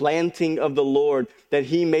 the planting of the Lord, that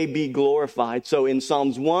he may be glorified. So in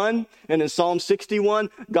Psalms 1 and in Psalm 61,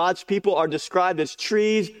 God's people are described as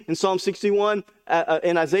trees. In Psalm 61,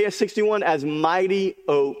 in Isaiah 61, as mighty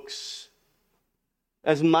oaks.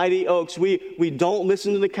 As mighty oaks. We don't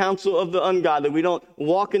listen to the counsel of the ungodly. We don't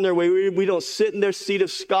walk in their way. We don't sit in their seat of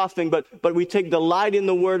scoffing, but we take delight in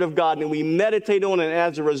the word of God and we meditate on it. And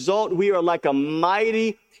as a result, we are like a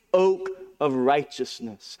mighty oak of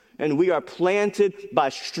righteousness. And we are planted by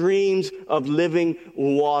streams of living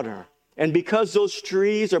water. And because those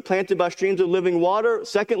trees are planted by streams of living water,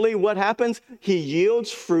 secondly, what happens? He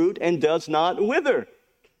yields fruit and does not wither.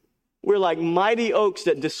 We're like mighty oaks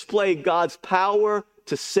that display God's power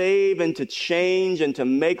to save and to change and to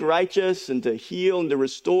make righteous and to heal and to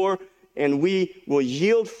restore. And we will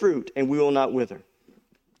yield fruit and we will not wither.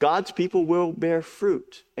 God's people will bear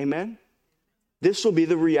fruit. Amen? This will be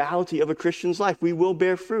the reality of a Christian's life. We will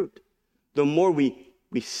bear fruit. The more we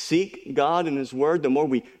seek God and his word, the more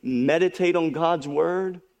we meditate on God's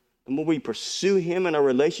word, the more we pursue him in our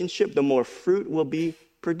relationship, the more fruit will be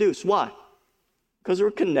produced. Why? Because we're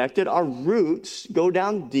connected. Our roots go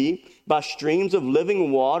down deep by streams of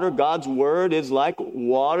living water. God's word is like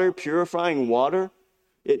water, purifying water.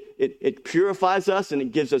 It purifies us and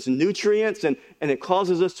it gives us nutrients and it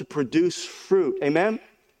causes us to produce fruit. Amen?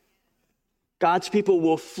 God's people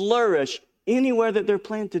will flourish anywhere that they're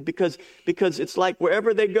planted because it's like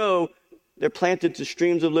wherever they go, they're planted to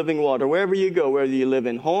streams of living water. Wherever you go, whether you live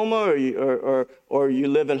in Houma or you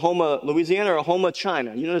live in Houma, Louisiana, or Houma,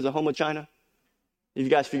 China. You know there's a Houma, China? You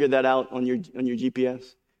guys figured that out on your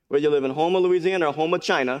GPS? Whether you live in Houma, Louisiana, or Houma,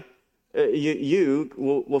 China, you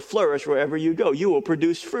will flourish wherever you go. You will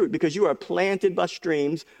produce fruit because you are planted by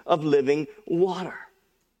streams of living water.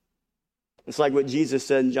 It's like what Jesus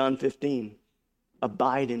said in John 15.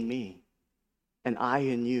 Abide in me, and I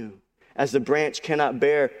in you. As the branch cannot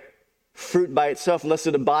bear fruit by itself unless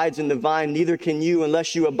it abides in the vine, neither can you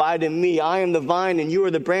unless you abide in me. I am the vine, and you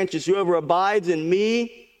are the branches. Whoever abides in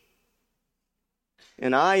me,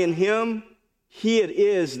 and I in him, he it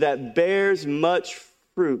is that bears much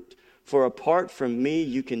fruit. For apart from me,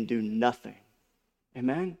 you can do nothing.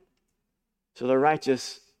 Amen? So the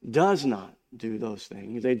righteous does not do those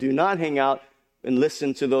things. They do not hang out and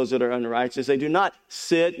listen to those that are unrighteous. They do not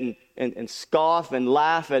sit and scoff and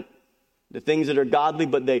laugh at the things that are godly,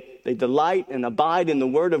 but they delight and abide in the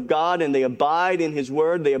Word of God, and they abide in His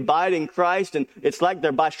Word. They abide in Christ, and it's like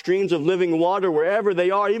they're by streams of living water wherever they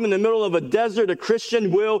are. Even in the middle of a desert, a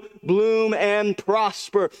Christian will bloom and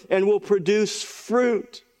prosper and will produce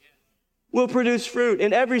fruit. Will produce fruit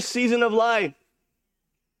in every season of life.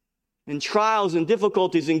 In trials and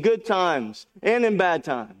difficulties, in good times and in bad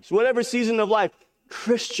times. Whatever season of life,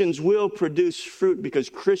 Christians will produce fruit because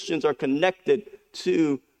Christians are connected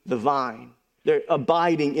to the vine. They're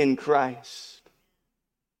abiding in Christ.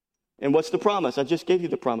 And what's the promise? I just gave you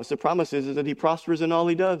the promise. The promise is that He prospers in all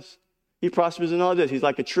He does. He prospers in all He does. He's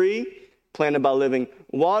like a tree planted by living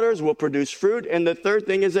waters, will produce fruit. And the third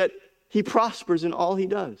thing is that He prospers in all He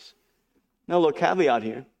does. Now, a little caveat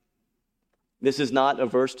here. This is not a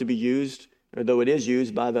verse to be used, or though it is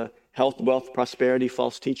used by the health, wealth, prosperity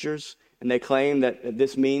false teachers. And they claim that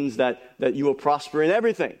this means that you will prosper in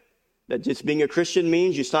everything. That just being a Christian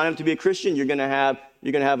means you sign up to be a Christian, you're going to have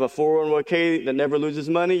a 401k that never loses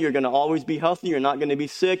money. You're going to always be healthy. You're not going to be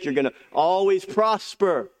sick. You're going to always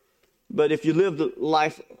prosper. But if you live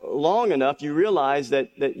life long enough, you realize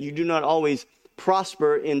that you do not always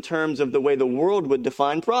prosper in terms of the way the world would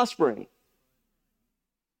define prospering.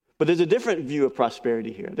 But there's a different view of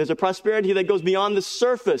prosperity here. There's a prosperity that goes beyond the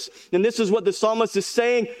surface. And this is what the psalmist is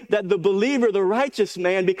saying, that the believer, the righteous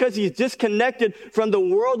man, because he's disconnected from the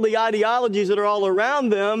worldly ideologies that are all around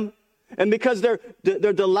them, and because they're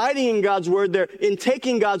delighting in God's word, they're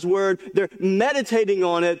intaking God's word, they're meditating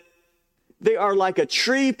on it, they are like a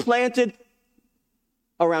tree planted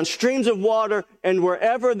around streams of water, and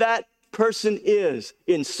wherever that person is,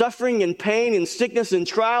 in suffering, in pain, in sickness, in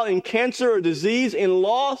trial, in cancer or disease, in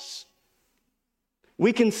loss,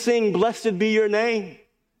 we can sing, "Blessed be your name.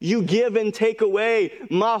 You give and take away.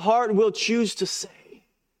 My heart will choose to say,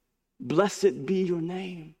 blessed be your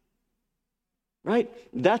name." Right?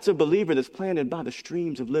 That's a believer that's planted by the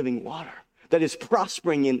streams of living water, that is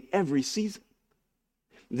prospering in every season.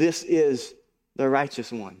 This is the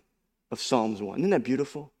righteous one of Psalms 1. Isn't that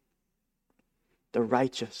beautiful? The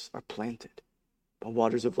righteous are planted by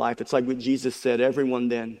waters of life. It's like what Jesus said, everyone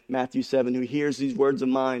then, Matthew 7, who hears these words of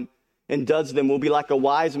mine and does them will be like a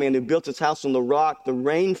wise man who built his house on the rock. The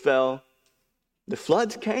rain fell, the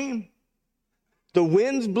floods came, the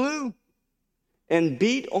winds blew and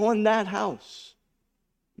beat on that house,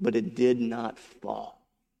 but it did not fall.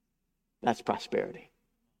 That's prosperity,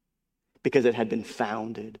 because it had been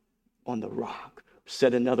founded on the rock.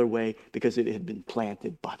 Said another way, because it had been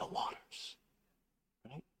planted by the waters.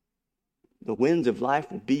 The winds of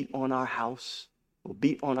life will beat on our house, will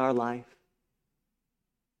beat on our life.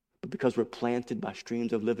 But because we're planted by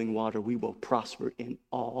streams of living water, we will prosper in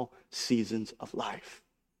all seasons of life.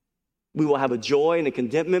 We will have a joy and a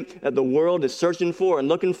contentment that the world is searching for and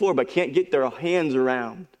looking for, but can't get their hands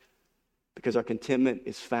around, because our contentment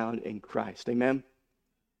is found in Christ. Amen?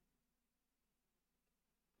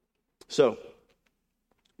 So,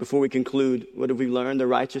 before we conclude, what have we learned? The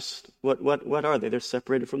righteous, what are they? They're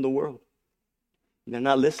separated from the world. They're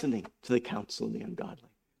not listening to the counsel of the ungodly.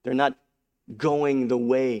 They're not going the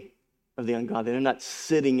way of the ungodly. They're not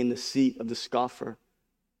sitting in the seat of the scoffer.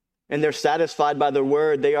 And they're satisfied by the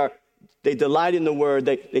word. They delight in the word.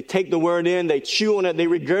 They take the word in. They chew on it. They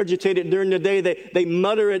regurgitate it during the day. They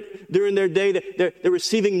mutter it during their day. They're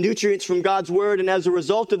receiving nutrients from God's word. And as a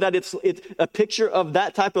result of that, it's a picture of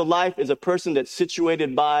that type of life is a person that's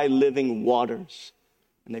situated by living waters.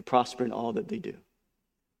 And they prosper in all that they do.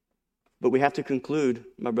 But we have to conclude,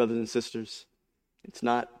 my brothers and sisters, it's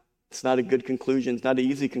not a good conclusion. It's not an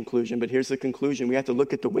easy conclusion, but here's the conclusion. We have to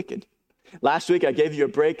look at the wicked. Last week, I gave you a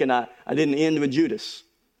break, and I didn't end with Judas.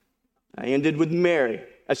 I ended with Mary.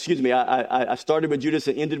 I started with Judas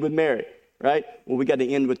and ended with Mary, right? Well, we got to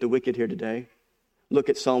end with the wicked here today. Look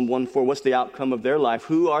at Psalm 1:4. What's the outcome of their life?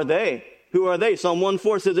 Who are they? Who are they? Psalm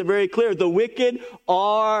 1:4 says it very clear. The wicked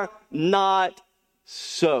are not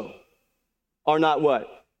so. Are not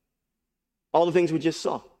what? All the things we just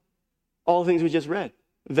saw. All the things we just read.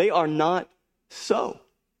 They are not so.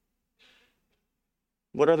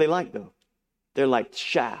 What are they like, though? They're like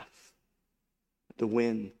chaff the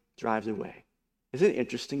wind drives away. Isn't it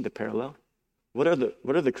interesting, the parallel? What are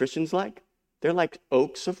the Christians like? They're like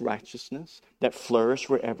oaks of righteousness that flourish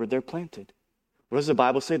wherever they're planted. What does the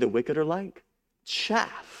Bible say the wicked are like?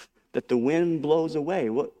 Chaff that the wind blows away.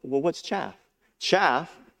 What's chaff?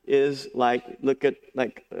 Chaff is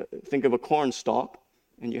think of a corn stalk,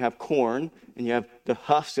 and you have corn, and you have the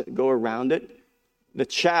husks that go around it. The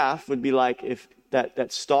chaff would be like if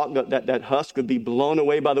that stalk, that husk would be blown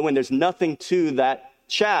away by the wind. There's nothing to that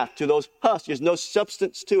chaff, to those husks. There's no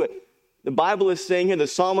substance to it. The Bible is saying here, the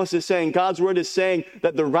psalmist is saying, God's word is saying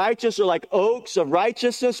that the righteous are like oaks of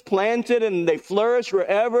righteousness planted and they flourish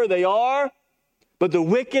wherever they are, but the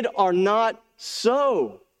wicked are not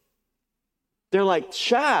so. They're like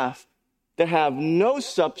chaff that have no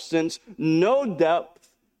substance, no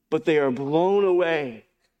depth, but they are blown away.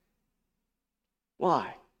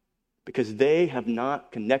 Why? Because they have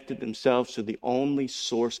not connected themselves to the only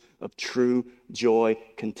source of true joy,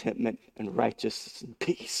 contentment, and righteousness and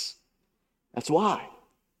peace. That's why.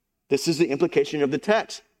 This is the implication of the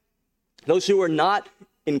text. Those who are not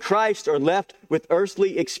in Christ are left with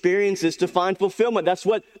earthly experiences to find fulfillment. That's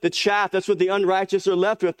what the chaff, that's what the unrighteous are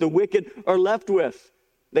left with, the wicked are left with.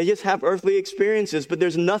 They just have earthly experiences, but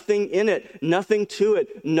there's nothing in it, nothing to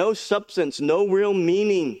it, no substance, no real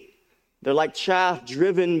meaning. They're like chaff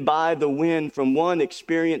driven by the wind from one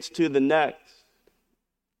experience to the next.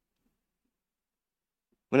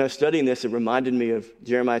 When I was studying this, it reminded me of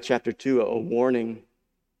Jeremiah chapter 2, a warning,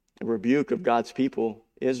 a rebuke of God's people.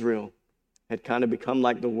 Israel had kind of become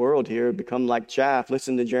like the world here, become like chaff.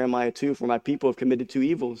 Listen to Jeremiah 2, for my people have committed two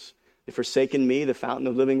evils. They've forsaken me, the fountain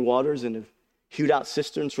of living waters, and have hewed out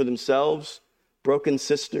cisterns for themselves, broken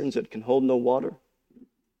cisterns that can hold no water.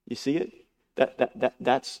 You see it?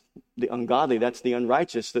 That's the ungodly. That's the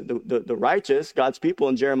unrighteous. The righteous, God's people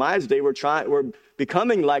in Jeremiah's day, were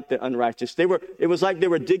becoming like the unrighteous. It was like they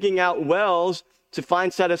were digging out wells to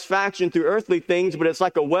find satisfaction through earthly things, but it's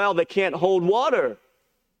like a well that can't hold water.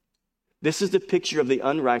 This is the picture of the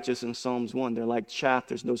unrighteous in Psalms 1. They're like chaff.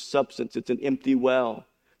 There's no substance. It's an empty well.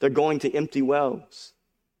 They're going to empty wells.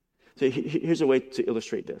 So here's a way to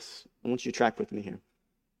illustrate this. I want you to track with me here.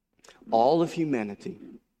 All of humanity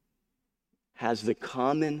has the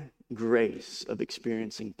common grace of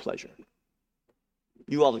experiencing pleasure.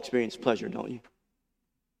 You all experience pleasure, don't you?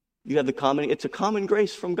 You have it's a common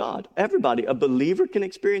grace from God. Everybody, a believer can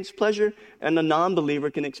experience pleasure and a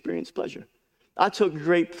non-believer can experience pleasure. I took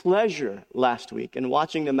great pleasure last week in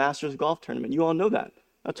watching the Masters golf tournament. You all know that.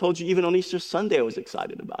 I told you even on Easter Sunday I was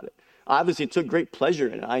excited about it. I obviously took great pleasure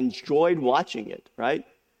in it. I enjoyed watching it, right?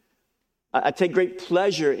 I take great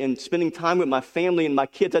pleasure in spending time with my family and my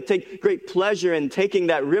kids. I take great pleasure in taking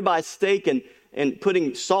that ribeye steak and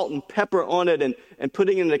putting salt and pepper on it and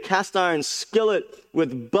putting it in a cast iron skillet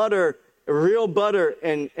with butter, real butter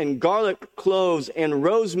and garlic cloves and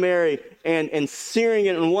rosemary and searing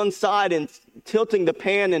it on one side and tilting the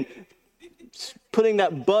pan and putting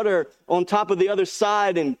that butter on top of the other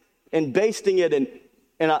side and basting it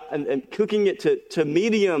and cooking it to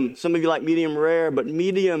medium. Some of you like medium rare, but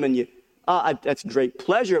medium, and that's great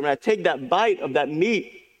pleasure. When I take that bite of that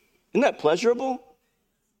meat, isn't that pleasurable?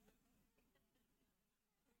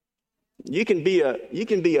 You can be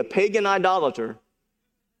a pagan idolater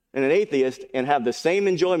and an atheist and have the same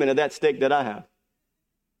enjoyment of that steak that I have.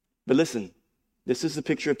 But listen, this is the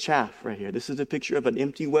picture of chaff right here. This is a picture of an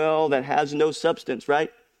empty well that has no substance,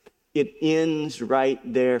 right? It ends right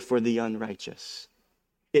there for the unrighteous.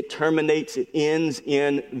 It terminates, it ends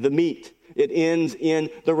in the meat. It ends in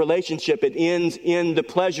the relationship. It ends in the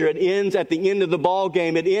pleasure. It ends at the end of the ball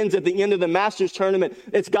game. It ends at the end of the Masters tournament.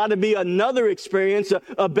 It's got to be another experience,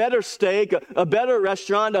 a better steak, a better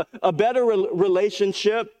restaurant, a better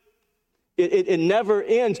relationship. It never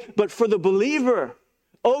ends. But for the believer,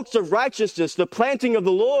 oaks of righteousness, the planting of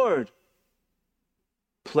the Lord,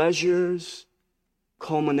 pleasures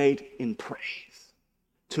culminate in praise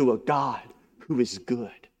to a God who is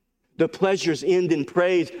good. The pleasures end in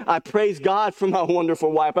praise. I praise God for my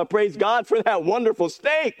wonderful wife. I praise God for that wonderful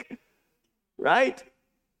steak. Right?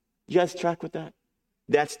 You guys track with that?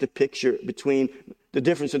 That's the picture between the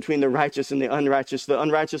difference between the righteous and the unrighteous. The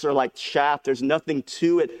unrighteous are like chaff. There's nothing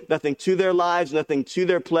to it, nothing to their lives, nothing to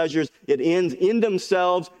their pleasures. It ends in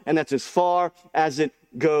themselves, and that's as far as it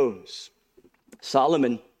goes.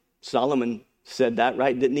 Solomon said that,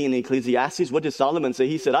 right? Didn't he, in Ecclesiastes? What did Solomon say?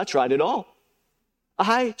 He said, I tried it all.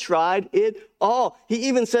 I tried it all. He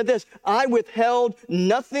even said this, I withheld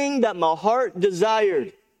nothing that my heart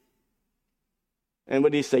desired. And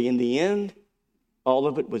what did he say? In the end, all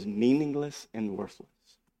of it was meaningless and worthless.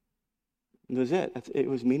 That was it. It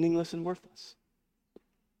was meaningless and worthless.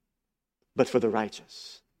 But for the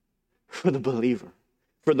righteous, for the believer,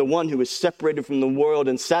 for the one who is separated from the world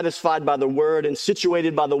and satisfied by the word and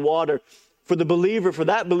situated by the water, for the believer, for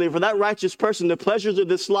that righteous person, the pleasures of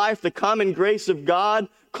this life, the common grace of God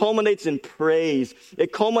culminates in praise.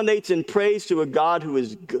 It culminates in praise to a God who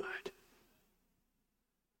is good.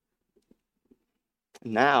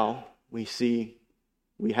 Now we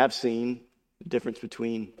have seen the difference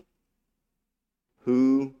between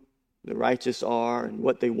who the righteous are and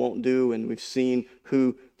what they won't do. And we've seen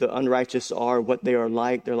who the unrighteous are, what they are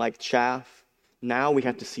like. They're like chaff. Now we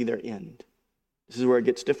have to see their end. This is where it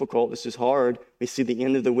gets difficult. This is hard. We see the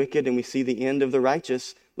end of the wicked and we see the end of the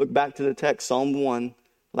righteous. Look back to the text, Psalm 1,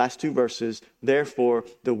 last two verses. Therefore,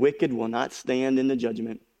 the wicked will not stand in the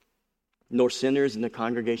judgment, nor sinners in the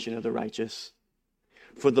congregation of the righteous.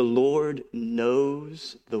 For the Lord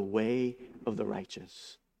knows the way of the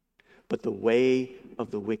righteous, but the way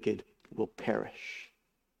of the wicked will perish.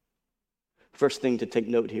 First thing to take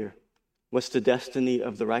note here. What's the destiny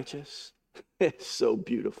of the righteous? It's so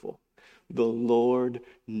beautiful. The Lord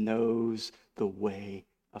knows the way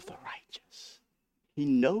of the righteous. He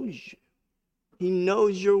knows you. He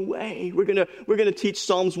knows your way. We're gonna teach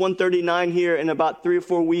Psalms 139 here in about 3 or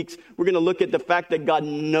 4 weeks. We're gonna look at the fact that God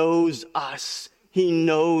knows us. He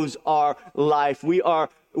knows our life. We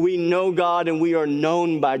know God and we are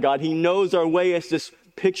known by God. He knows our way as this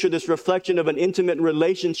picture, this reflection of an intimate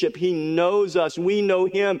relationship. He knows us. We know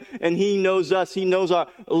Him and He knows us. He knows our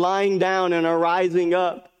lying down and our rising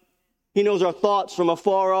up. He knows our thoughts from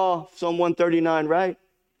afar off. Psalm 139, right?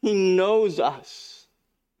 He knows us.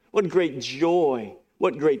 What great joy,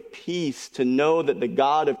 what great peace to know that the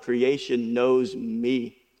God of creation knows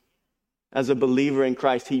me. As a believer in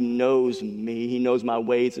Christ, He knows me. He knows my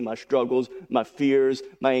ways and my struggles, my fears,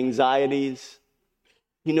 my anxieties.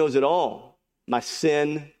 He knows it all. My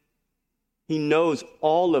sin. He knows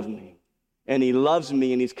all of me. And He loves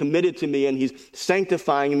me and He's committed to me and He's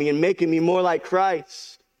sanctifying me and making me more like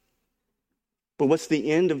Christ. But what's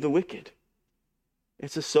the end of the wicked?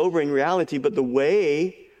 It's a sobering reality, but the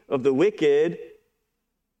way of the wicked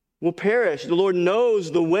will perish. The Lord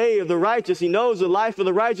knows the way of the righteous. He knows the life of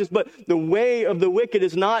the righteous, but the way of the wicked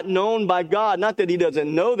is not known by God. Not that He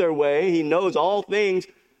doesn't know their way. He knows all things,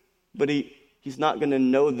 but He's not going to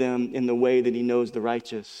know them in the way that He knows the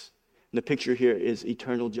righteous. And the picture here is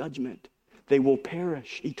eternal judgment. They will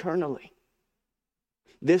perish eternally.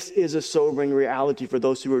 This is a sobering reality for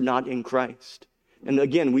those who are not in Christ. And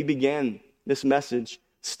again, we began this message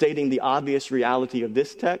stating the obvious reality of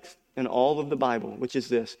this text and all of the Bible, which is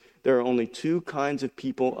this: there are only two kinds of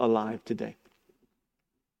people alive today.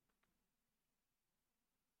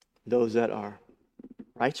 Those that are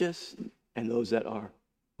righteous and those that are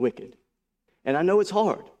wicked. And I know it's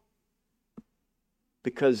hard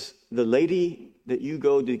because the lady that you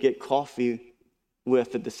go to get coffee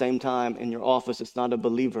with at the same time in your office, it's not a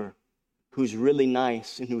believer, who's really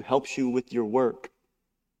nice and who helps you with your work,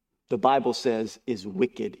 the Bible says is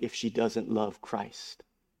wicked if she doesn't love Christ.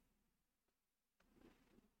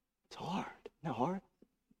 It's hard. Not hard.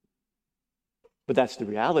 But that's the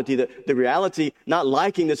reality. The reality, not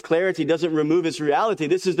liking this clarity doesn't remove its reality.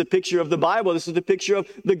 This is the picture of the Bible. This is the picture of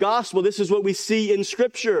the gospel. This is what we see in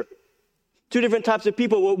Scripture. Two different types of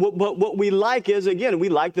people. What we like is, again, we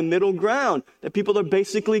like the middle ground. That people are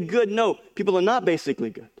basically good. No, people are not basically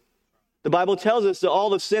good. The Bible tells us that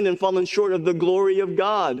all have sinned and fallen short of the glory of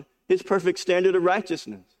God, His perfect standard of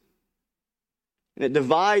righteousness. And it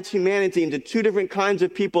divides humanity into two different kinds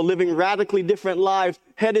of people living radically different lives,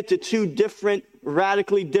 headed to two different,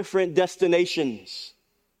 radically different destinations.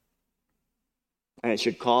 And it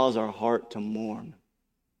should cause our heart to mourn.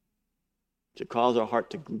 It should cause our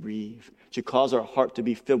heart to grieve. It should cause our heart to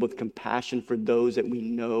be filled with compassion for those that we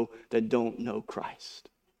know that don't know Christ.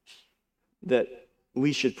 That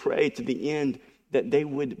we should pray to the end that they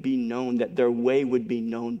would be known, that their way would be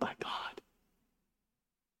known by God.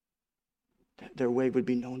 That their way would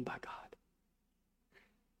be known by God.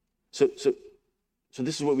 So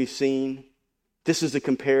this is what we've seen. This is the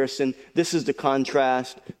comparison. This is the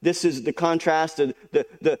contrast. This is the contrast,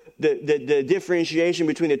 the differentiation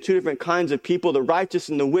between the two different kinds of people, the righteous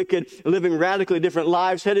and the wicked, living radically different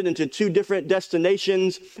lives, headed into two different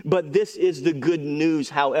destinations. But this is the good news,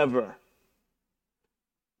 however.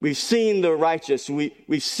 We've seen the righteous.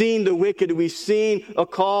 We've seen the wicked. We've seen a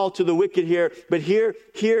call to the wicked here. But here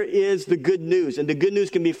is the good news. And the good news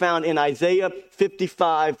can be found in Isaiah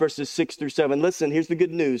 55, verses 6 through 7. Listen, here's the good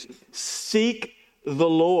news. Seek the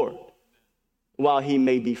Lord while He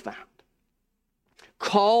may be found.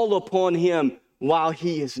 Call upon Him while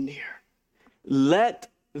He is near. Let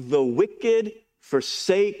the wicked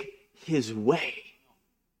forsake his way.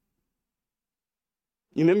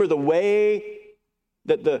 You remember the way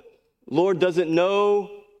that the Lord doesn't know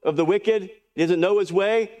of the wicked? He doesn't know his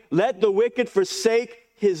way? Let the wicked forsake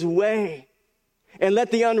his way. And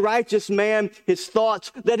let the unrighteous man, his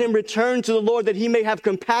thoughts, let him return to the Lord that He may have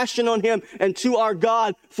compassion on him and to our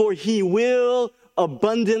God, for He will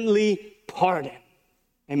abundantly pardon.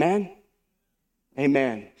 Amen?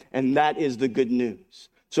 Amen. And that is the good news.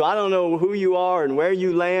 So I don't know who you are and where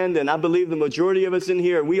you land, and I believe the majority of us in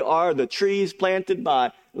here, we are the trees planted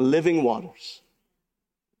by living waters,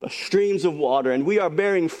 the streams of water, and we are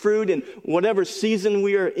bearing fruit in whatever season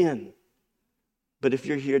we are in. But if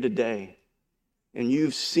you're here today and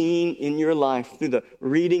you've seen in your life through the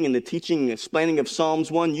reading and the teaching and explaining of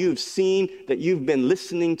Psalms 1, you've seen that you've been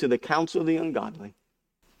listening to the counsel of the ungodly,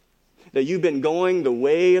 that you've been going the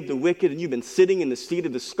way of the wicked, and you've been sitting in the seat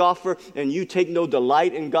of the scoffer, and you take no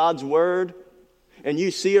delight in God's word, and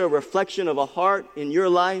you see a reflection of a heart in your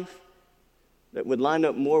life that would line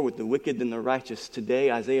up more with the wicked than the righteous.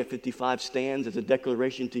 Today, Isaiah 55 stands as a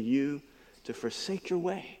declaration to you to forsake your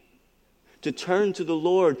way, to turn to the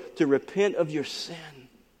Lord, to repent of your sin,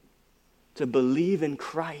 to believe in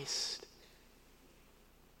Christ,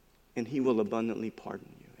 and He will abundantly pardon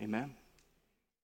you. Amen.